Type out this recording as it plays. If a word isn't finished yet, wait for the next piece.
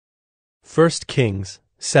1 Kings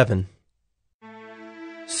 7.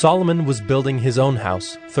 Solomon was building his own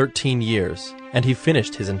house 13 years, and he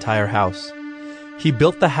finished his entire house. He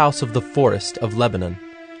built the house of the forest of Lebanon.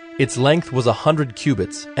 Its length was 100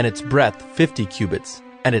 cubits, and its breadth 50 cubits,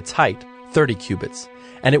 and its height 30 cubits.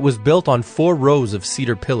 And it was built on 4 rows of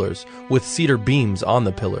cedar pillars, with cedar beams on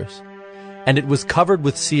the pillars. And it was covered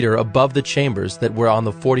with cedar above the chambers that were on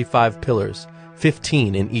the 45 pillars,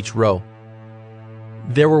 15 in each row.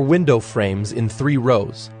 There were window frames in 3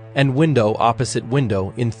 rows, and window opposite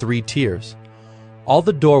window in 3 tiers. All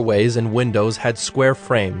the doorways and windows had square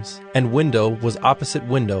frames, and window was opposite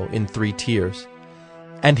window in 3 tiers.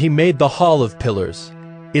 And he made the hall of pillars.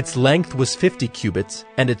 Its length was 50 cubits,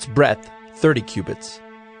 and its breadth 30 cubits.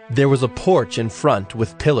 There was a porch in front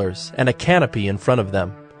with pillars, and a canopy in front of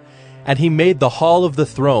them. And he made the hall of the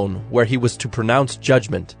throne where he was to pronounce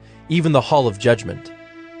judgment, even the hall of judgment.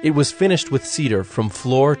 It was finished with cedar from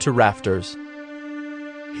floor to rafters.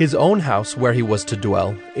 His own house where he was to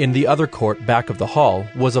dwell, in the other court back of the hall,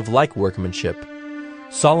 was of like workmanship.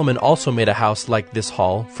 Solomon also made a house like this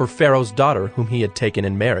hall for Pharaoh's daughter whom he had taken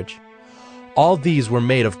in marriage. All these were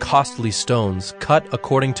made of costly stones, cut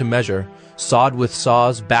according to measure, sawed with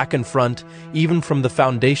saws back and front, even from the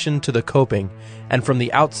foundation to the coping, and from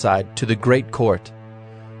the outside to the great court.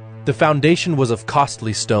 The foundation was of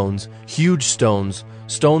costly stones, huge stones,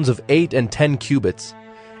 stones of 8 and 10 cubits,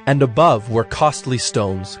 and above were costly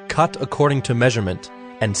stones, cut according to measurement,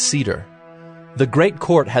 and cedar. The great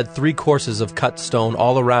court had 3 courses of cut stone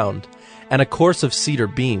all around, and a course of cedar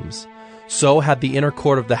beams. So had the inner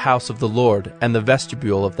court of the house of the Lord and the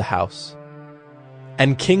vestibule of the house.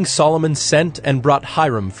 And King Solomon sent and brought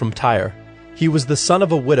Hiram from Tyre. He was the son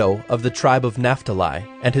of a widow of the tribe of Naphtali,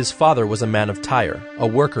 and his father was a man of Tyre, a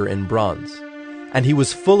worker in bronze. And he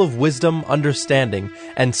was full of wisdom, understanding,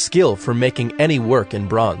 and skill for making any work in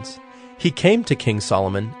bronze. He came to King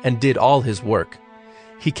Solomon and did all his work.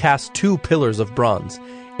 He cast 2 pillars of bronze.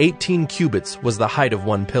 18 cubits was the height of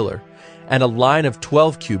one pillar, and a line of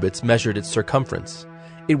 12 cubits measured its circumference.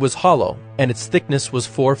 It was hollow, and its thickness was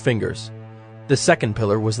 4 fingers. The second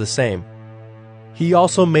pillar was the same. He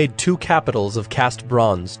also made 2 capitals of cast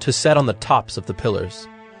bronze to set on the tops of the pillars.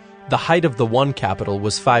 The height of the one capital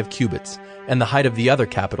was 5 cubits, and the height of the other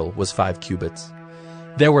capital was 5 cubits.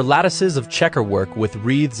 There were lattices of checker work with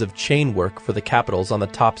wreaths of chain work for the capitals on the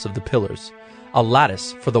tops of the pillars, a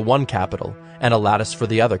lattice for the one capital, and a lattice for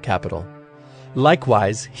the other capital.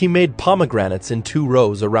 Likewise, he made pomegranates in 2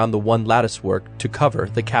 rows around the one lattice work to cover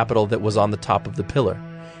the capital that was on the top of the pillar,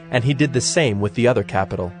 and he did the same with the other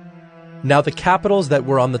capital. Now the capitals that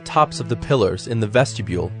were on the tops of the pillars in the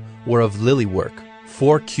vestibule were of lily work,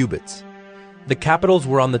 4 cubits. The capitals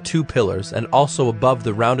were on the 2 pillars and also above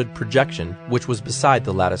the rounded projection which was beside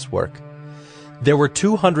the lattice work. There were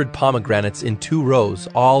 200 pomegranates in 2 rows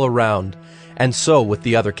all around, and so with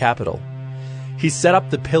the other capital. He set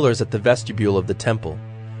up the pillars at the vestibule of the temple.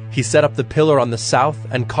 He set up the pillar on the south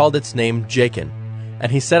and called its name Jachin,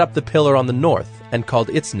 and he set up the pillar on the north and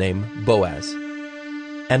called its name Boaz.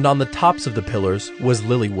 And on the tops of the pillars was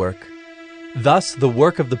lily work. Thus the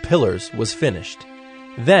work of the pillars was finished.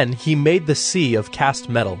 Then he made the sea of cast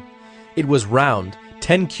metal. It was round,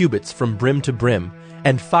 10 cubits from brim to brim,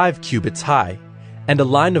 and 5 cubits high, and a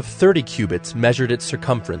line of 30 cubits measured its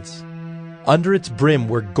circumference. Under its brim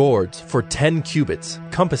were gourds for 10 cubits,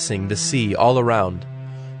 compassing the sea all around.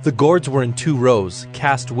 The gourds were in 2 rows,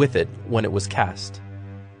 cast with it when it was cast.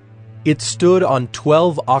 It stood on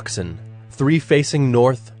 12 oxen, 3 facing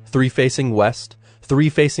north, 3 facing west, 3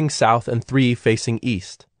 facing south, and 3 facing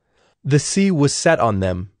east. The sea was set on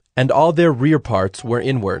them, and all their rear parts were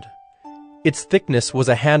inward. Its thickness was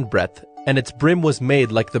a handbreadth, and its brim was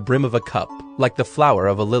made like the brim of a cup, like the flower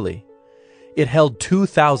of a lily. It held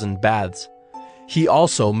 2,000 baths. He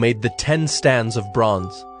also made the 10 stands of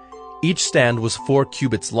bronze. Each stand was 4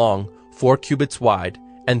 cubits long, 4 cubits wide,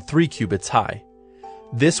 and 3 cubits high.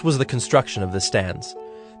 This was the construction of the stands.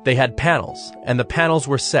 They had panels, and the panels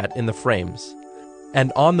were set in the frames.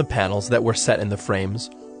 And on the panels that were set in the frames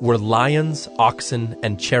were lions, oxen,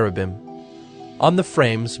 and cherubim. On the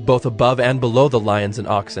frames, both above and below the lions and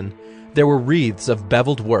oxen, there were wreaths of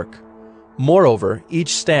beveled work. Moreover,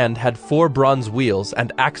 each stand had 4 bronze wheels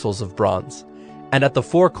and axles of bronze, and at the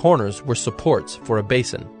 4 corners were supports for a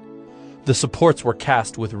basin. The supports were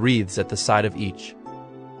cast with wreaths at the side of each.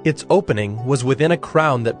 Its opening was within a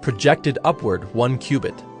crown that projected upward 1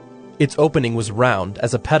 cubit. Its opening was round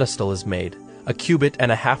as a pedestal is made, 1.5 cubits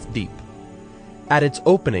deep. At its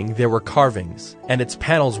opening there were carvings, and its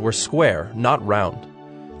panels were square, not round.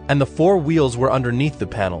 And the 4 wheels were underneath the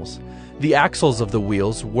panels. The axles of the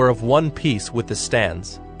wheels were of one piece with the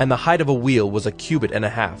stands, and the height of a wheel was 1.5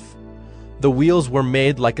 cubits. The wheels were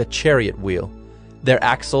made like a chariot wheel. Their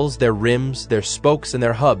axles, their rims, their spokes, and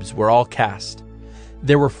their hubs were all cast.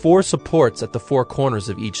 There were 4 supports at the 4 corners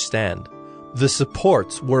of each stand. The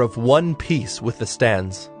supports were of one piece with the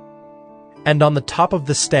stands. And on the top of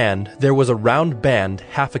the stand there was a round band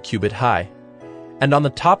 1/2 cubit high. And on the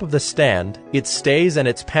top of the stand its stays and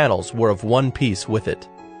its panels were of one piece with it.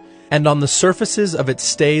 And on the surfaces of its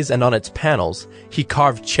stays and on its panels he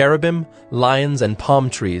carved cherubim, lions, and palm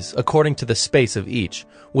trees, according to the space of each,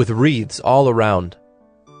 with wreaths all around.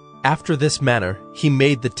 After this manner he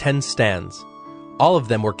made the 10 stands. All of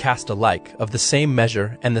them were cast alike, of the same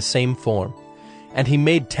measure and the same form. And he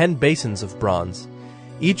made 10 basins of bronze.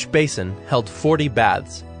 Each basin held 40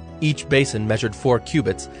 baths. Each basin measured 4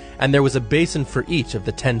 cubits, and there was a basin for each of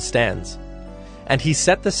the 10 stands. And he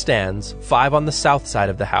set the stands, 5 on the south side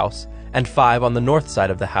of the house, and 5 on the north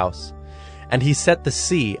side of the house. And he set the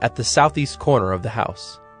sea at the southeast corner of the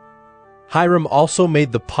house. Hiram also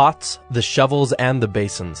made the pots, the shovels, and the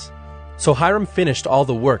basins. So Hiram finished all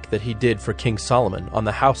the work that he did for King Solomon on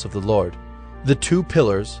the house of the Lord. The 2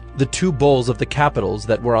 pillars, the 2 bowls of the capitals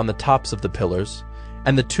that were on the tops of the pillars,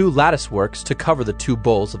 and the 2 lattice works to cover the 2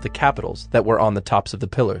 bowls of the capitals that were on the tops of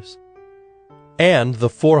the pillars. And the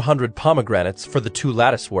 400 pomegranates for the 2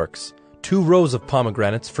 lattice works, 2 rows of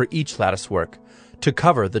pomegranates for each lattice work, to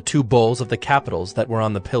cover the 2 bowls of the capitals that were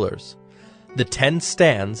on the pillars, the 10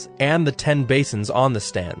 stands and the 10 basins on the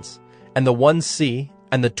stands, and the 1 sea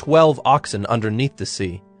and the 12 oxen underneath the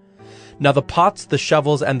sea. Now the pots, the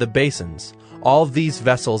shovels, and the basins, all these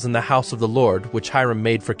vessels in the house of the Lord, which Hiram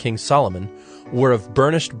made for King Solomon, were of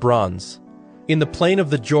burnished bronze. In the plain of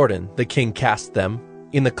the Jordan the king cast them,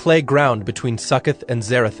 in the clay ground between Succoth and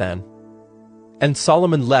Zarethan. And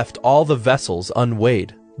Solomon left all the vessels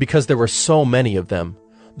unweighed, because there were so many of them.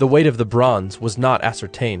 The weight of the bronze was not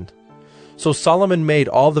ascertained. So Solomon made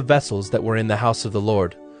all the vessels that were in the house of the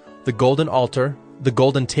Lord, the golden altar, the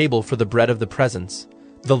golden table for the bread of the presence,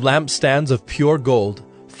 the lampstands of pure gold,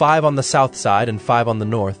 5 on the south side and 5 on the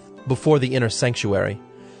north, before the inner sanctuary,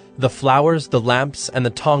 the flowers, the lamps, and the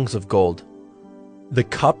tongs of gold, the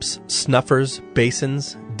cups, snuffers,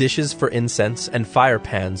 basins, dishes for incense, and fire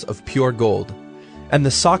pans of pure gold, and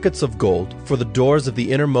the sockets of gold for the doors of the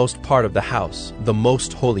innermost part of the house, the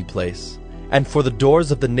most holy place, and for the doors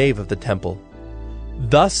of the nave of the temple.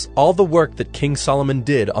 Thus all the work that King Solomon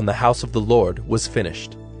did on the house of the Lord was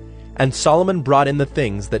finished. And Solomon brought in the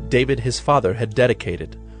things that David his father had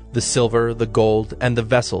dedicated, the silver, the gold, and the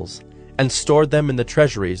vessels, and stored them in the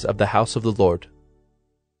treasuries of the house of the Lord.